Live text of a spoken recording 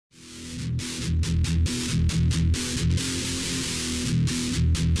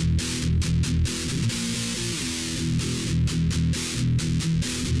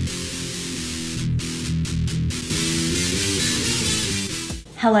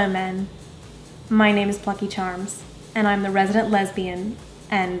Hello men, my name is Plucky Charms, and I'm the resident lesbian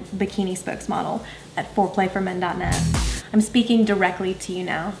and bikini spokesmodel at foreplayformen.net. I'm speaking directly to you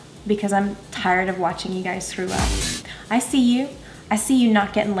now because I'm tired of watching you guys screw up. I see you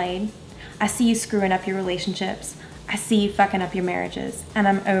not getting laid. I see you screwing up your relationships. I see you fucking up your marriages, and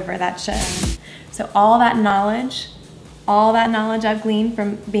I'm over that shit. So all that knowledge I've gleaned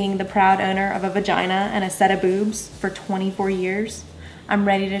from being the proud owner of a vagina and a set of boobs for 24 years, I'm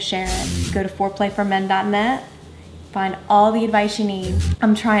ready to share it. Go to foreplayformen.net, find all the advice you need.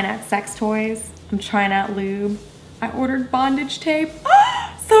 I'm trying out sex toys. I'm trying out lube. I ordered bondage tape.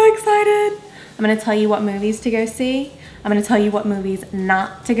 So excited. I'm gonna tell you what movies to go see. I'm gonna tell you what movies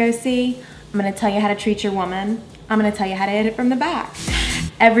not to go see. I'm gonna tell you how to treat your woman. I'm gonna tell you how to hit it from the back.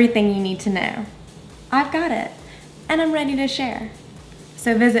 Everything you need to know. I've got it, and I'm ready to share.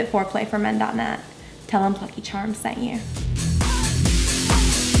 So visit foreplayformen.net. Tell them Plucky Charms sent you.